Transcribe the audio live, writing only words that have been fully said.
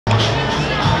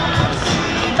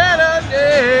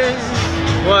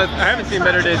I haven't seen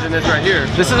better days than this right here.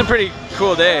 This is a pretty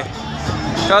cool day. Look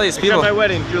at all these people. Except my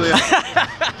wedding, Julia.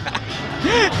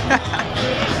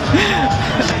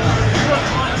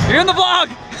 You're in the vlog!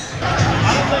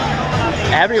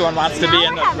 Everyone wants to be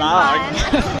in the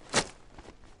vlog.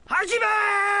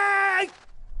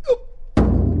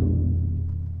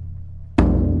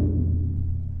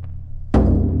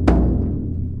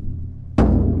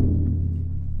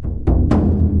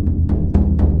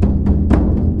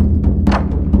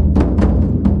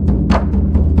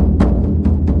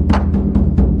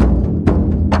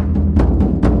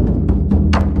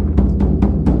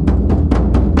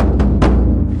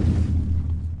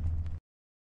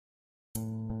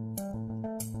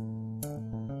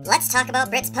 Let's talk about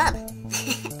Brit's Pub.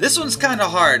 This one's kind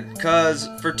of hard, cause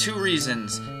for two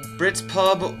reasons. Brit's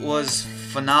Pub was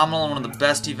phenomenal, one of the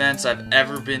best events I've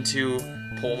ever been to,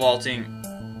 pole vaulting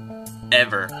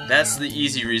ever. That's the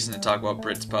easy reason to talk about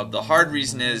Brit's Pub. The hard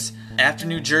reason is, after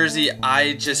New Jersey,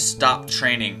 I just stopped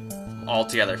training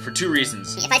altogether for two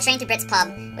reasons. If I train through Brit's Pub,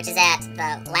 which is at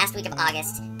the last week of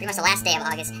August, pretty much the last day of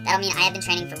August, that'll mean I have been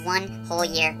training for 1 whole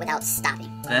year without stopping.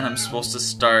 Then I'm supposed to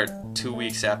start 2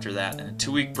 weeks after that, and a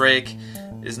 2-week break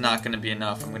is not going to be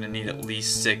enough. I'm going to need at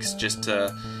least 6 just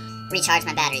to recharge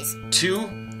my batteries. 2,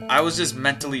 I was just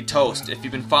mentally toast. If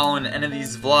you've been following any of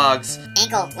these vlogs,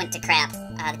 ankle went to crap.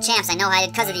 The champs, I know I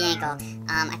did because of the ankle.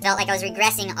 I felt like I was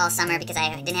regressing all summer because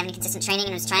I didn't have any consistent training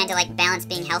and was trying to like balance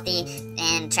being healthy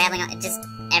and traveling, just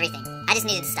everything. I just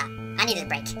needed to stop. I needed a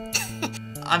break.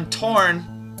 I'm torn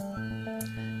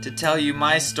to tell you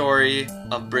my story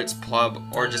of Brit's Pub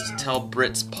or just to tell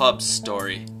Brit's Pub's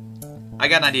story. I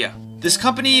got an idea. This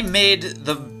company made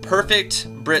the perfect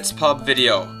Brit's Pub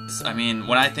video. I mean,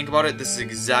 when I think about it, this is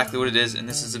exactly what it is, and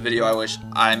this is a video I wish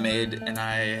I made and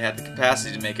I had the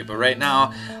capacity to make it. But right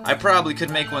now, I probably could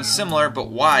make one similar, but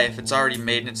why if it's already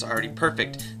made and it's already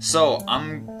perfect? So,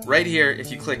 I'm right here.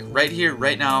 If you click right here,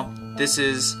 right now, this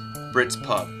is Brit's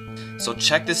Pub. So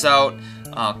check this out.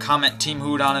 Comment Team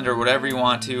Hoot on it or whatever you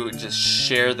want to, and just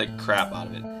share the crap out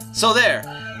of it. So there,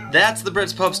 that's the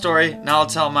Brit's Pub story. Now I'll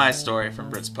tell my story from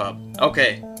Brit's Pub.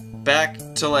 Okay, back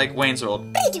to like Wayne's World.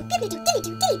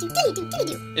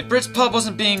 If Brit's Pub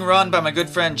wasn't being run by my good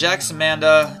friend Jack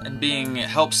Amanda and being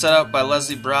helped set up by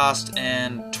Leslie Brost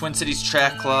and Twin Cities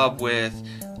Track Club with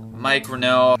Mike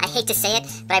Renault, I hate to say it,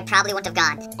 but I probably wouldn't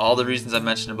have gone. All the reasons I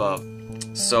mentioned above.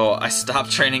 So I stopped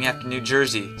training after New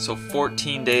Jersey. So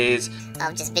 14 days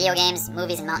of just video games,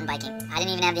 movies, and mountain biking. I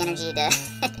didn't even have the energy to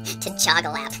to jog a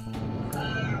lap.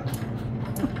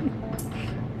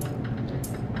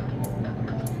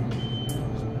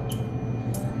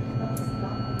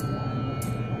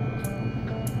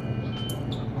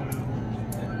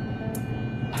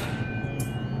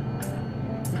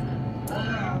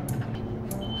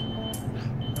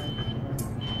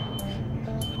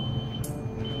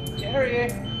 Gary!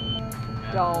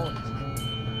 Don't.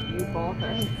 You both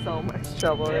are in so much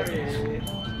trouble. Gary.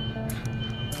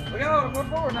 Look out, I'm going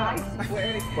forward now.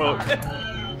 Whoa.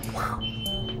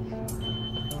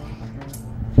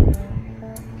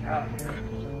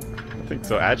 I think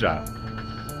so agile.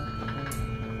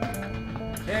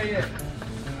 There he is.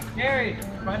 Gary,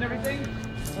 find everything?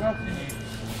 What else do you need?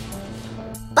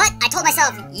 But I told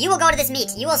myself, you will go to this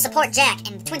meet, you will support Jack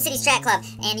and Twin Cities Track Club,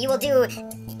 and you will do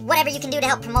whatever you can do to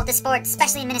help promote this sport,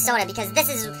 especially in Minnesota, because this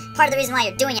is part of the reason why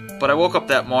you're doing it. But I woke up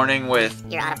that morning with,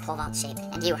 you're out of pole vault shape,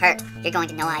 and you hurt. You're going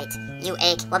to no height. You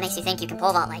ache. What makes you think you can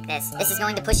pole vault like this? This is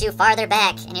going to push you farther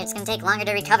back, and it's going to take longer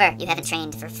to recover. You haven't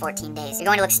trained for 14 days. You're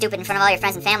going to look stupid in front of all your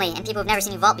friends and family, and people who've never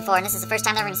seen you vault before, and this is the first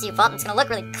time they're going to see you vault, and it's going to look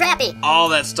really crappy. all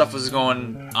that stuff was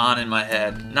going on in my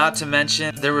head. Not to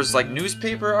mention, there was like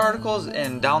newspaper articles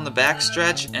and down the back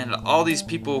stretch, and all these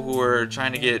people who were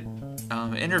trying to get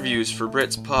interviews for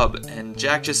Brit's Pub, and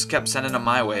Jack just kept sending them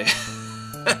my way.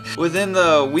 Within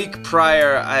the week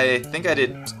prior, I think I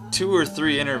did 2 or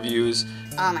 3 interviews.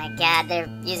 Oh my god, they're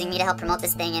using me to help promote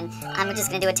this thing, and I'm just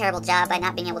gonna do a terrible job by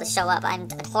not being able to show up. I'm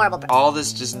a horrible. All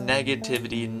this just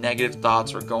negativity, negative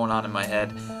thoughts were going on in my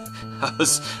head.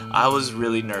 I was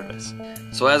really nervous.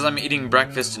 So as I'm eating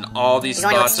breakfast and all these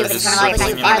thoughts are just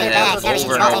circling in my head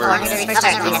over and over again.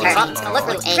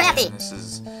 This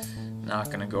is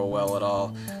not gonna go well at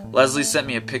all. Leslie sent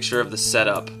me a picture of the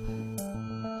setup.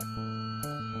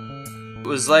 It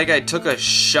was like I took a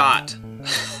shot,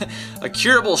 a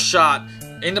curable shot,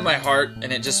 into my heart,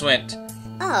 and it just went.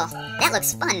 Oh, that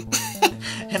looks fun.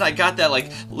 And I got that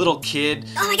like little kid.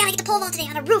 Oh my god, I get to pole vault today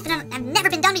on a roof, and I've never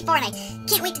been done before, and I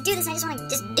can't wait to do this, and I just want to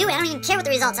just do it. I don't even care what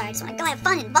the results are. I just want to go have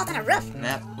fun and vault on a roof. And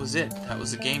that was it. That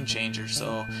was a game changer.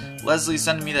 So Leslie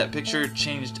sending me that picture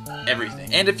changed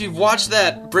everything. And if you've watched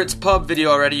that Brits Pub video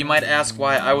already, you might ask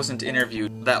why I wasn't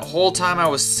interviewed. That whole time I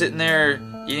was sitting there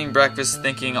eating breakfast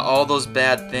thinking all those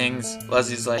bad things.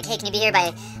 Leslie's like, hey, can you be here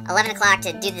by 11 o'clock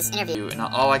to do this interview? and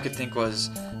all I could think was,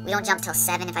 we don't jump till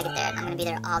 7 if I get there. I'm going to be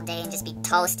there all day and just be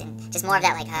toast and just more of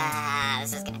that like,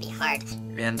 this is going to be hard.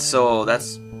 and so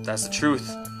that's the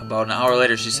truth. About an hour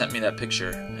later, she sent me that picture,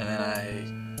 and then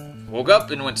I woke up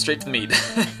and went straight to the meet.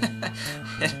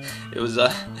 It was,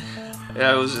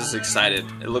 I was just excited.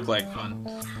 It looked like fun.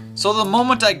 So the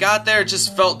moment I got there, it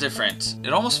just felt different.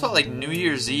 It almost felt like New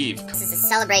Year's Eve. This is a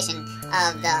celebration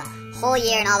of the whole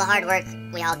year and all the hard work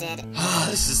we all did.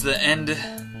 This is the end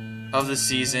of the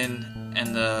season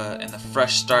and the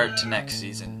fresh start to next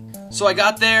season. So I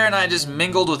got there and I just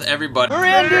mingled with everybody. We're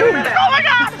in, dude! Oh my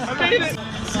god! I made it!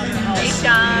 Hey,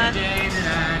 Shawn.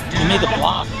 You made the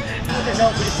block. No,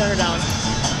 we just sent her down.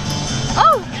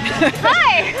 Oh!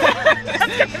 Hi!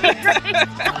 That's gonna be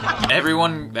great!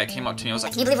 Everyone that came up to me was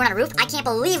like, Can you believe we're on a roof? I can't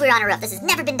believe we're on a roof. This has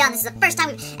never been done. This is the first time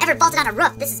we've ever vaulted on a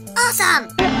roof. This is awesome!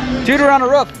 Dude, we're on a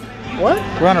roof. What?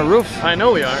 We're on a roof. I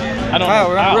know we are. I don't Wow, know.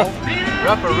 we're on a roof.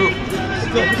 Rough or roof?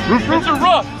 Roofs are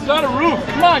rough. It's not a roof.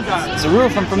 Come on, guys. It's a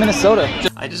roof. I'm from Minnesota.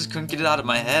 I just couldn't get it out of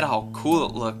my head how cool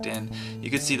it looked, and you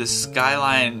could see the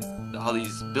skyline, all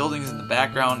these buildings in the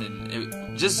background, and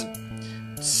it just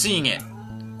seeing it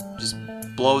just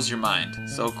blows your mind.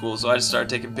 So cool. So I just started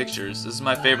taking pictures. This is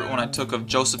my favorite one I took of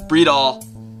Joseph Breedall.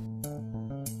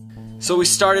 So we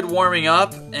started warming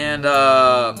up, and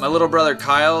my little brother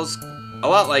Kyle's a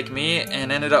lot like me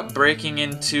and ended up breaking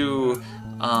into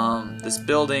this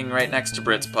building right next to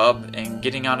Brits Pub and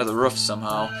getting onto the roof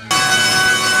somehow.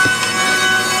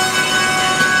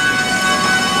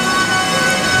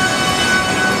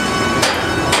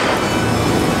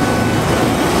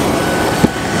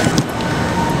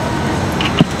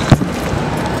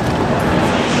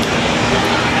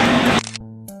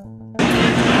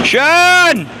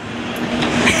 Shawn!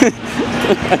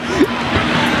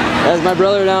 That's my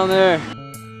brother down there.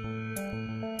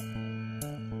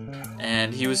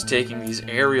 And he was taking these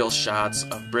aerial shots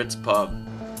of Brits Pub.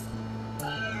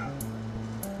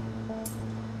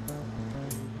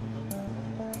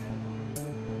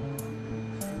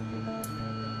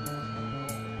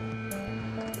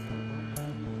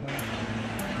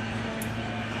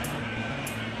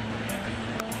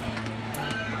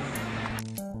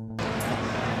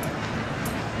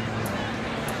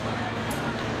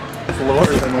 It's lower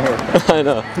than more. I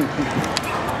know.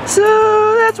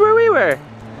 So that's where we were.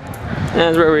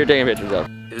 That's where we were taking pictures of.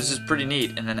 It was just pretty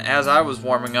neat. And then as I was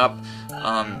warming up,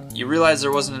 you realize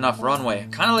there wasn't enough runway.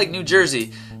 Kind of like New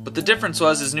Jersey. But the difference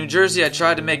was, New Jersey I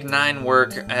tried to make 9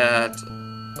 work at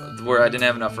where I didn't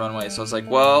have enough runway. So I was like,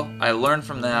 well, I learned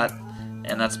from that,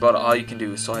 and that's about all you can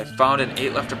do. So I found an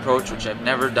 8 left approach, which I've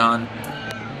never done.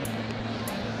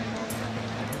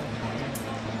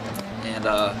 And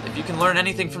if you can learn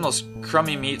anything from those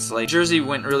crummy meets, like Jersey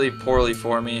went really poorly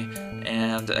for me,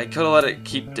 and I could have let it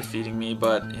keep defeating me,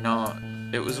 but you know,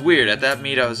 it was weird. At that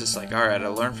meet I was just like, alright, I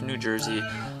learned from New Jersey,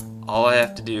 all I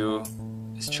have to do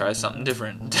is try something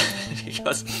different.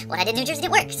 Because What I did in New Jersey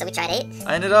didn't work, so we tried 8.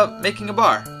 I ended up making a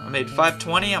bar. I made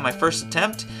 520 on my first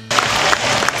attempt.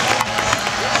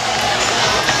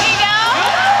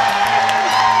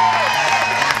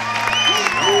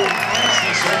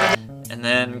 And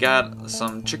then got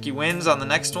some tricky wins on the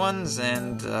next ones,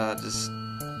 and just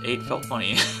 8 felt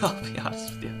funny, I'll be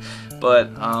honest with you.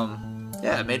 But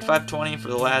yeah, I made 520 for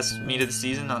the last meet of the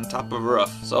season on top of a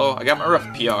roof. So I got my roof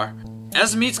PR.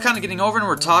 As the meet's kind of getting over and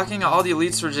we're talking, all the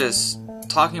elites were just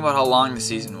talking about how long the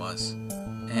season was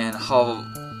and how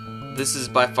this is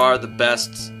by far the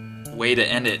best way to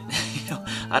end it. You know,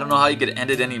 I don't know how you could end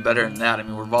it any better than that. I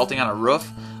mean, we're vaulting on a roof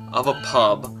of a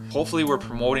pub. Hopefully we're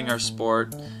promoting our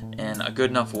sport in a good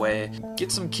enough way.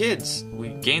 Get some kids. We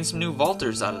gain some new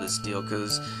vaulters out of this deal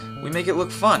because we make it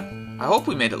look fun. I hope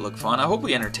we made it look fun. I hope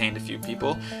we entertained a few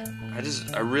people.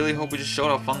 I really hope we just showed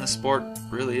how fun this sport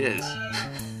really is.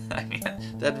 I mean,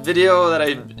 that video that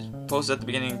I posted at the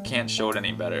beginning can't show it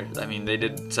any better. I mean, they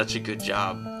did such a good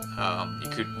job.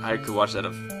 I could watch that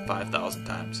 5,000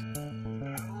 times.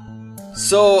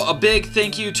 So, a big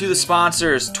thank you to the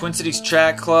sponsors, Twin Cities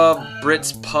Track Club,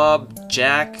 Brits Pub,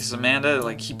 Jack, Amanda,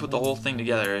 like, he put the whole thing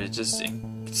together. It's just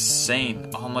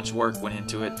insane how much work went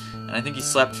into it, and I think he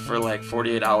slept for like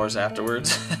 48 hours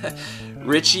afterwards.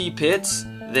 Richie Pitts,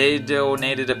 they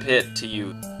donated a pit to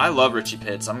you. I love Richie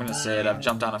pits. I'm gonna say it. I've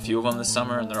jumped on a few of them this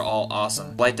summer, and they're all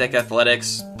awesome. Flight Deck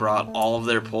Athletics brought all of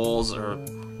their poles, or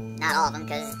not all of them,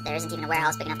 because there isn't even a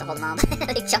warehouse big enough to hold them all.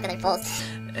 A big chunk of their poles.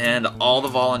 And all the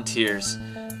volunteers.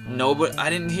 Nobody, I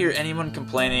didn't hear anyone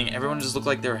complaining. Everyone just looked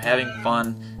like they were having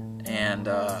fun, and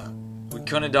we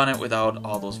couldn't have done it without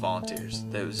all those volunteers.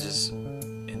 That was just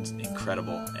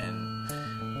incredible, and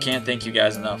can't thank you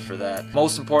guys enough for that.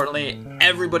 Most importantly,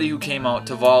 everybody who came out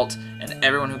to vault, and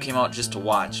everyone who came out just to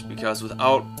watch, because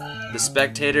without the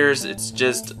spectators, it's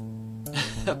just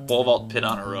a pole vault pit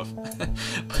on a roof.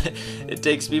 But it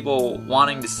takes people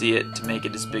wanting to see it to make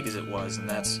it as big as it was, and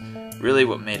that's really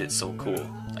what made it so cool.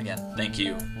 Again, thank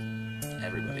you,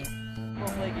 everybody.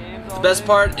 The best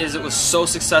part is it was so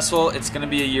successful, it's going to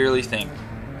be a yearly thing.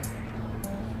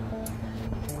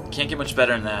 Can't get much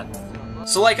better than that.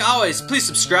 So like always, please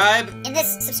subscribe. In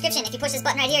this subscription, if you push this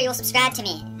button right here, you'll subscribe to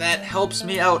me. That helps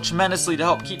me out tremendously to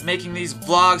help keep making these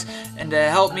vlogs and to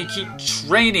help me keep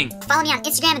training. Follow me on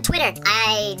Instagram and Twitter.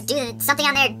 I do something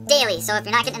on there daily, so if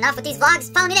you're not getting enough with these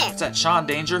vlogs, follow me there. It's at Shawn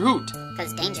Danger Hoot.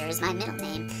 Because Danger is my middle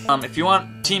name. If you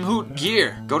want Team Hoot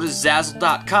gear, go to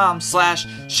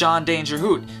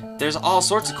Zazzle.com/ShawnDangerHoot. There's all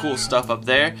sorts of cool stuff up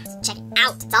there. Check it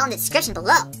out. It's all in the description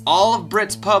below. All of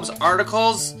Brit's Pub's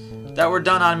articles that were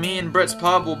done on me and Brit's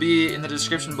Pub will be in the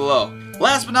description below.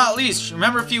 Last but not least,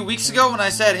 remember a few weeks ago when I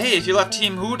said, hey, if you left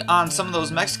Team Hoot on some of those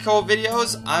Mexico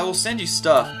videos, I will send you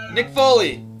stuff. Nick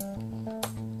Foley,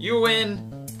 you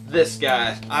win this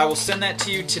guy. I will send that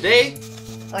to you today.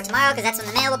 Or tomorrow, because that's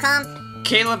when the mail will come.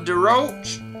 Caleb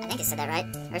DeRoche. I think I said that right.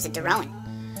 Or is it DeRowan?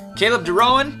 Caleb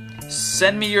DeRowan,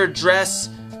 send me your address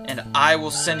and I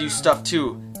will send you stuff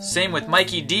too. Same with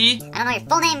Mikey D. I don't know your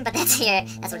full name, but that's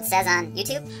what it says on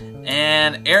YouTube.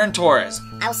 And Aaron Torres.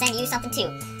 I will send you something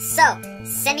too. So,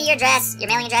 send me your address, your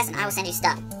mailing address, and I will send you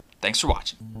stuff. Thanks for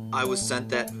watching. I was sent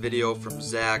that video from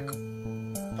Zach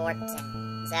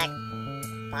Barton. Zach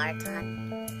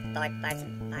Barton.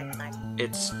 Barton.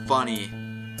 It's funny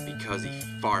because he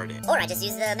farted. Or I just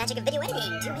use the magic of video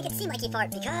editing to make it seem like he farted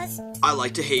because... I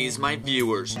like to haze my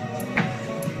viewers.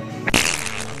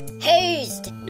 Hazed!